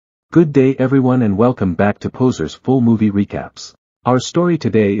Good day everyone and welcome back to Poser's full movie recaps. Our story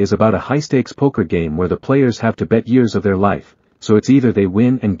today is about a high-stakes poker game where the players have to bet years of their life, so it's either they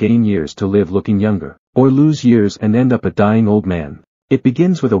win and gain years to live looking younger, or lose years and end up a dying old man. It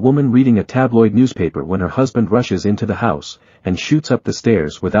begins with a woman reading a tabloid newspaper when her husband rushes into the house, and shoots up the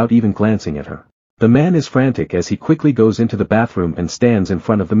stairs without even glancing at her. The man is frantic as he quickly goes into the bathroom and stands in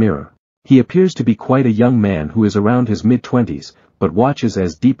front of the mirror. He appears to be quite a young man who is around his mid-20s, but watches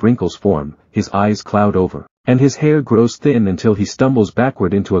as deep wrinkles form, his eyes cloud over, and his hair grows thin until he stumbles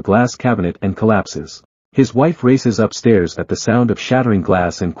backward into a glass cabinet and collapses. His wife races upstairs at the sound of shattering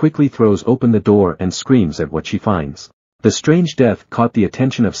glass and quickly throws open the door and screams at what she finds. The strange death caught the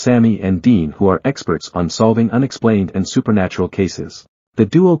attention of Sammy and Dean, who are experts on solving unexplained and supernatural cases. The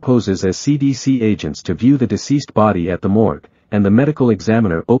duo poses as CDC agents to view the deceased body at the morgue, and the medical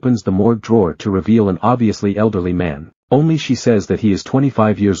examiner opens the morgue drawer to reveal an obviously elderly man. Only she says that he is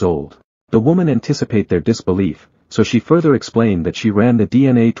 25 years old. The woman anticipate their disbelief, so she further explained that she ran the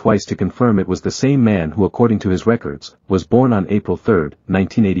DNA twice to confirm it was the same man who, according to his records, was born on April 3,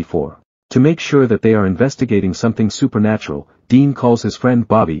 1984. To make sure that they are investigating something supernatural, Dean calls his friend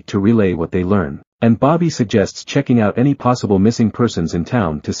Bobby to relay what they learn, and Bobby suggests checking out any possible missing persons in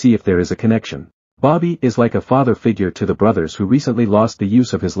town to see if there is a connection. Bobby is like a father figure to the brothers who recently lost the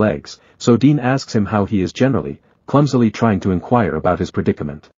use of his legs, so Dean asks him how he is generally, clumsily trying to inquire about his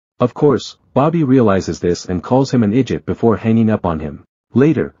predicament. Of course, Bobby realizes this and calls him an idiot before hanging up on him.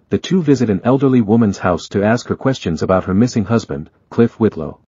 Later, the two visit an elderly woman's house to ask her questions about her missing husband, Cliff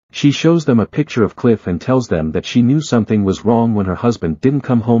Whitlow. She shows them a picture of Cliff and tells them that she knew something was wrong when her husband didn't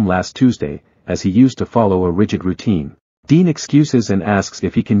come home last Tuesday, as he used to follow a rigid routine. Dean excuses and asks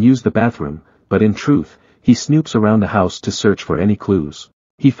if he can use the bathroom, but in truth, he snoops around the house to search for any clues.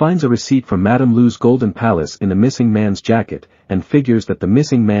 He finds a receipt from Madame Lou's Golden Palace in the missing man's jacket, and figures that the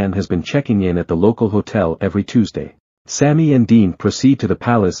missing man has been checking in at the local hotel every Tuesday. Sammy and Dean proceed to the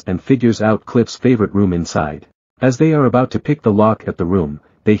palace and figures out Cliff's favorite room inside. As they are about to pick the lock at the room,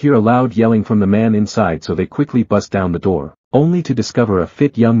 they hear a loud yelling from the man inside, so they quickly bust down the door, only to discover a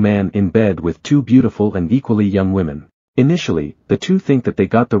fit young man in bed with two beautiful and equally young women. Initially, the two think that they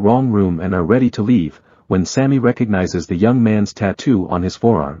got the wrong room and are ready to leave, when Sammy recognizes the young man's tattoo on his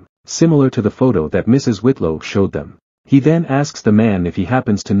forearm, similar to the photo that Mrs. Whitlow showed them. He then asks the man if he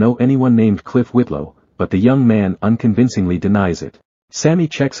happens to know anyone named Cliff Whitlow, but the young man unconvincingly denies it. Sammy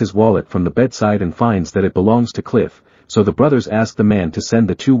checks his wallet from the bedside and finds that it belongs to Cliff, so the brothers ask the man to send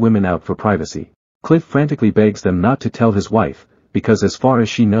the two women out for privacy. Cliff frantically begs them not to tell his wife, because as far as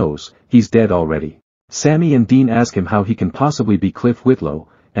she knows, he's dead already. Sammy and Dean ask him how he can possibly be Cliff Whitlow,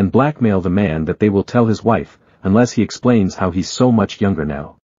 and blackmail the man that they will tell his wife, unless he explains how he's so much younger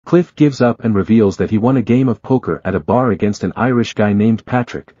now. Cliff gives up and reveals that he won a game of poker at a bar against an Irish guy named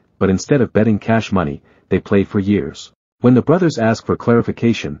Patrick, but instead of betting cash money, they played for years. When the brothers ask for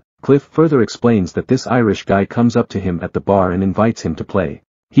clarification, Cliff further explains that this Irish guy comes up to him at the bar and invites him to play.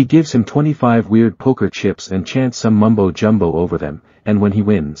 He gives him 25 weird poker chips and chants some mumbo-jumbo over them, and when he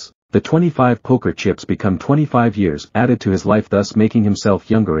wins, the 25 poker chips become 25 years added to his life, thus making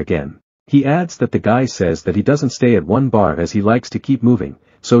himself younger again. He adds that the guy says that he doesn't stay at one bar as he likes to keep moving,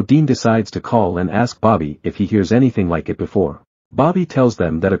 so Dean decides to call and ask Bobby if he hears anything like it before. Bobby tells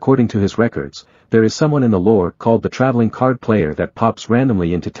them that according to his records, there is someone in the lore called the traveling card player that pops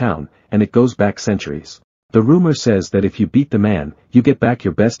randomly into town, and it goes back centuries. The rumor says that if you beat the man, you get back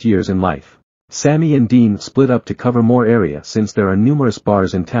your best years in life. Sammy and Dean split up to cover more area since there are numerous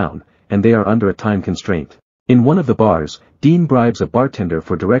bars in town, and they are under a time constraint. In one of the bars, Dean bribes a bartender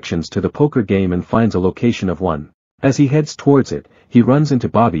for directions to the poker game and finds a location of one. As he heads towards it, he runs into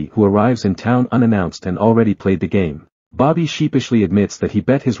Bobby, who arrives in town unannounced and already played the game. Bobby sheepishly admits that he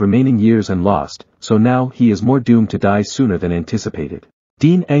bet his remaining years and lost, so now he is more doomed to die sooner than anticipated.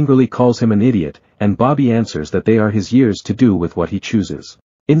 Dean angrily calls him an idiot, and Bobby answers that they are his years to do with what he chooses.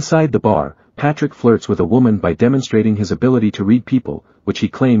 Inside the bar, Patrick flirts with a woman by demonstrating his ability to read people, which he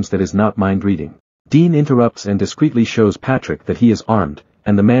claims that is not mind reading. Dean interrupts and discreetly shows Patrick that he is armed,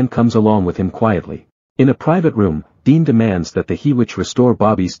 and the man comes along with him quietly. In a private room, Dean demands that the he-witch restore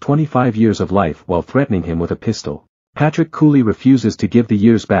Bobby's 25 years of life while threatening him with a pistol. Patrick coolly refuses to give the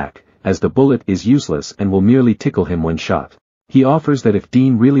years back, as the bullet is useless and will merely tickle him when shot. He offers that if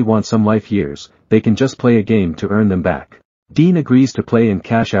Dean really wants some life years, they can just play a game to earn them back. Dean agrees to play and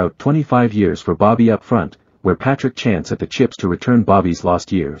cash out 25 years for Bobby up front, where Patrick chants at the chips to return Bobby's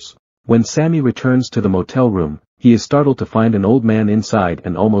lost years. When Sammy returns to the motel room, he is startled to find an old man inside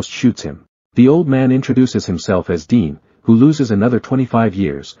and almost shoots him. The old man introduces himself as Dean, who loses another 25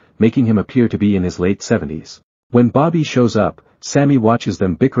 years, making him appear to be in his late 70s. When Bobby shows up, Sammy watches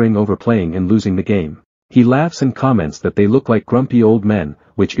them bickering over playing and losing the game. He laughs and comments that they look like grumpy old men,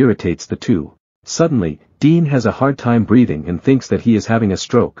 which irritates the two. Suddenly, Dean has a hard time breathing and thinks that he is having a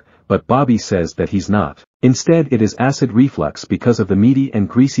stroke, but Bobby says that he's not. Instead, it is acid reflux because of the meaty and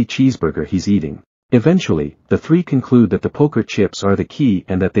greasy cheeseburger he's eating. Eventually, the three conclude that the poker chips are the key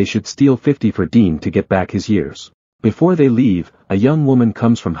and that they should steal 50 for Dean to get back his years. Before they leave, a young woman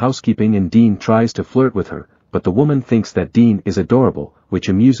comes from housekeeping and Dean tries to flirt with her, but the woman thinks that Dean is adorable, which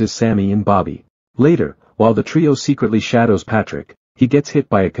amuses Sammy and Bobby. Later, while the trio secretly shadows Patrick, he gets hit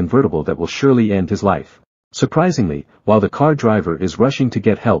by a convertible that will surely end his life. Surprisingly, while the car driver is rushing to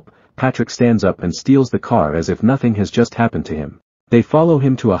get help, Patrick stands up and steals the car as if nothing has just happened to him. They follow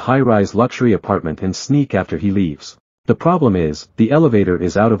him to a high-rise luxury apartment and sneak after he leaves. The problem is, the elevator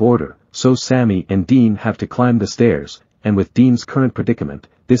is out of order, so Sammy and Dean have to climb the stairs, and with Dean's current predicament,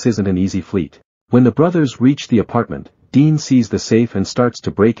 this isn't an easy feat. When the brothers reach the apartment, Dean sees the safe and starts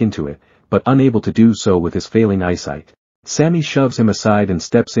to break into it, but unable to do so with his failing eyesight. Sammy shoves him aside and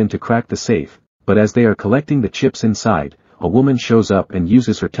steps in to crack the safe, but as they are collecting the chips inside, a woman shows up and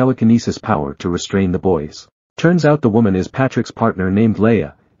uses her telekinesis power to restrain the boys. Turns out the woman is Patrick's partner named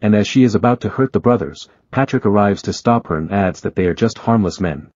Leia, and as she is about to hurt the brothers, Patrick arrives to stop her and adds that they are just harmless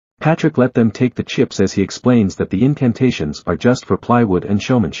men. Patrick let them take the chips as he explains that the incantations are just for plywood and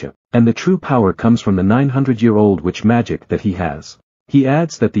showmanship, and the true power comes from the 900-year-old witch magic that he has. He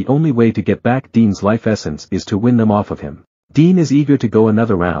adds that the only way to get back Dean's life essence is to win them off of him. Dean is eager to go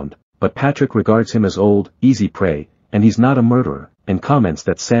another round, but Patrick regards him as old, easy prey, and he's not a murderer, and comments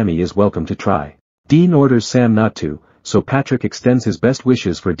that Sammy is welcome to try. Dean orders Sam not to, so Patrick extends his best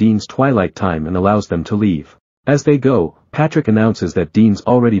wishes for Dean's twilight time and allows them to leave. As they go, Patrick announces that Dean's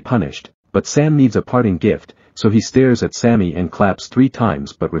already punished, but Sam needs a parting gift, so he stares at Sammy and claps 3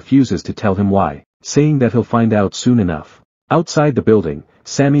 times but refuses to tell him why, saying that he'll find out soon enough. Outside the building,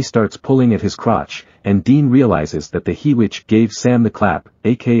 Sammy starts pulling at his crotch, and Dean realizes that the he-witch gave Sam the clap,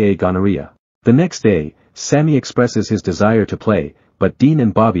 aka gonorrhea. The next day, Sammy expresses his desire to play, but Dean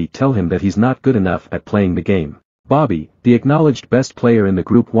and Bobby tell him that he's not good enough at playing the game. Bobby, the acknowledged best player in the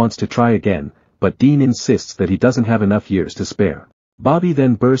group, wants to try again, but Dean insists that he doesn't have enough years to spare. Bobby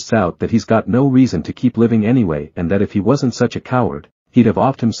then bursts out that he's got no reason to keep living anyway and that if he wasn't such a coward, he'd have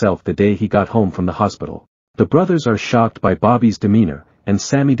offed himself the day he got home from the hospital. The brothers are shocked by Bobby's demeanor, and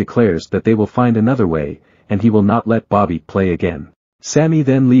Sammy declares that they will find another way, and he will not let Bobby play again. Sammy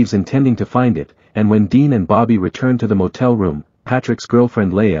then leaves intending to find it, and when Dean and Bobby return to the motel room, Patrick's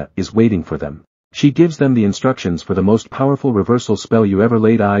girlfriend Leia is waiting for them. She gives them the instructions for the most powerful reversal spell you ever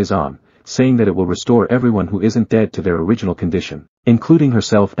laid eyes on, saying that it will restore everyone who isn't dead to their original condition, including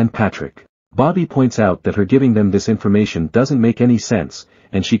herself and Patrick. Bobby points out that her giving them this information doesn't make any sense,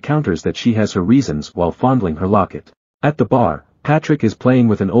 and she counters that she has her reasons while fondling her locket. At the bar, Patrick is playing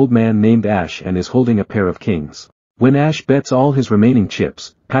with an old man named Ash and is holding a pair of kings. When Ash bets all his remaining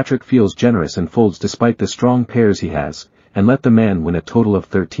chips, Patrick feels generous and folds despite the strong pairs he has, and let the man win a total of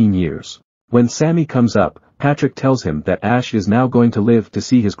 13 years. When Sammy comes up, Patrick tells him that Ash is now going to live to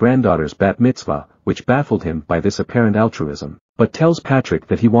see his granddaughter's bat mitzvah, which baffled him by this apparent altruism, but tells Patrick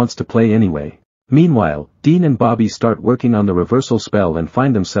that he wants to play anyway. Meanwhile, Dean and Bobby start working on the reversal spell and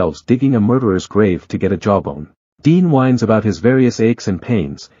find themselves digging a murderer's grave to get a jawbone. Dean whines about his various aches and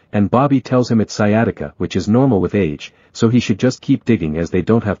pains, and Bobby tells him it's sciatica, which is normal with age, so he should just keep digging as they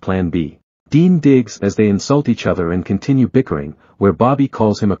don't have plan B. Dean digs as they insult each other and continue bickering, where Bobby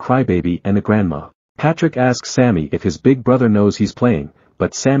calls him a crybaby and a grandma. Patrick asks Sammy if his big brother knows he's playing,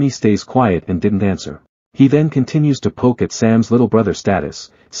 but Sammy stays quiet and didn't answer. He then continues to poke at Sam's little brother status,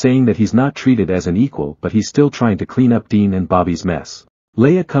 saying that he's not treated as an equal but he's still trying to clean up Dean and Bobby's mess.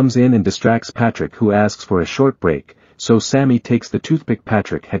 Leia comes in and distracts Patrick, who asks for a short break, so Sammy takes the toothpick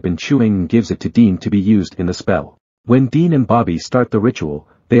Patrick had been chewing and gives it to Dean to be used in the spell. When Dean and Bobby start the ritual,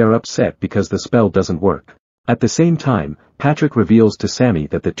 they are upset because the spell doesn't work. At the same time, Patrick reveals to Sammy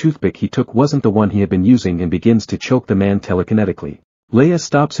that the toothpick he took wasn't the one he had been using and begins to choke the man telekinetically. Leia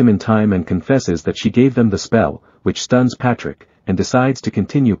stops him in time and confesses that she gave them the spell, which stuns Patrick, and decides to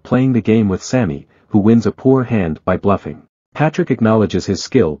continue playing the game with Sammy, who wins a poor hand by bluffing. Patrick acknowledges his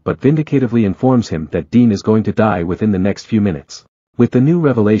skill but vindicatively informs him that Dean is going to die within the next few minutes. With the new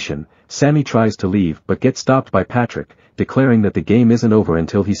revelation, Sammy tries to leave but gets stopped by Patrick, declaring that the game isn't over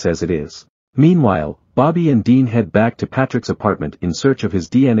until he says it is. Meanwhile, Bobby and Dean head back to Patrick's apartment in search of his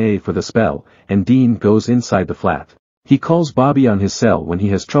DNA for the spell, and Dean goes inside the flat. He calls Bobby on his cell when he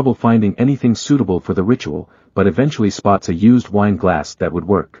has trouble finding anything suitable for the ritual, but eventually spots a used wine glass that would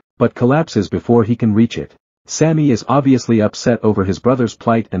work, but collapses before he can reach it. Sammy is obviously upset over his brother's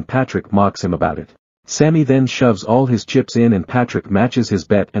plight and Patrick mocks him about it. Sammy then shoves all his chips in and Patrick matches his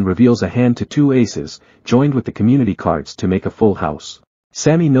bet and reveals a hand to 2 aces, joined with the community cards to make a full house.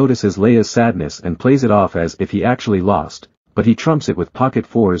 Sammy notices Leia's sadness and plays it off as if he actually lost, but he trumps it with pocket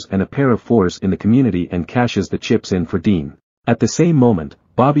 4s and a pair of 4s in the community and cashes the chips in for Dean. At the same moment,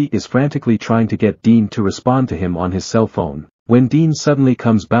 Bobby is frantically trying to get Dean to respond to him on his cell phone, when Dean suddenly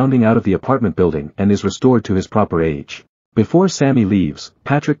comes bounding out of the apartment building and is restored to his proper age. Before Sammy leaves,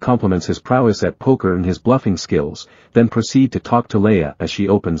 Patrick compliments his prowess at poker and his bluffing skills, then proceed to talk to Leia as she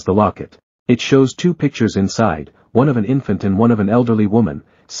opens the locket. It shows 2 pictures inside, one of an infant and one of an elderly woman,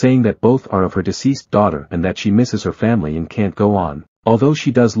 saying that both are of her deceased daughter and that she misses her family and can't go on, although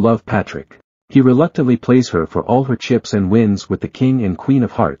she does love Patrick. He reluctantly plays her for all her chips and wins with the King and Queen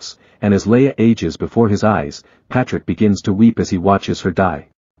of Hearts, and as Leia ages before his eyes, Patrick begins to weep as he watches her die.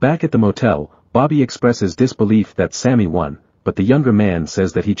 Back at the motel, Bobby expresses disbelief that Sammy won, but the younger man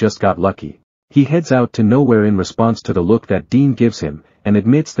says that he just got lucky. He heads out to nowhere in response to the look that Dean gives him, and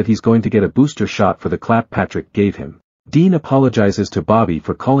admits that he's going to get a booster shot for the clap Patrick gave him. Dean apologizes to Bobby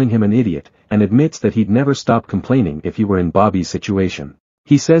for calling him an idiot, and admits that he'd never stop complaining if he were in Bobby's situation.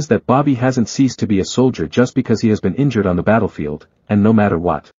 He says that Bobby hasn't ceased to be a soldier just because he has been injured on the battlefield, and no matter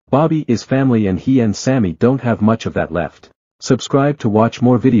what, Bobby is family and he and Sammy don't have much of that left. Subscribe to watch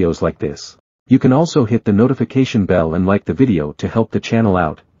more videos like this. You can also hit the notification bell and like the video to help the channel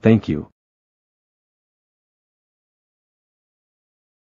out. Thank you.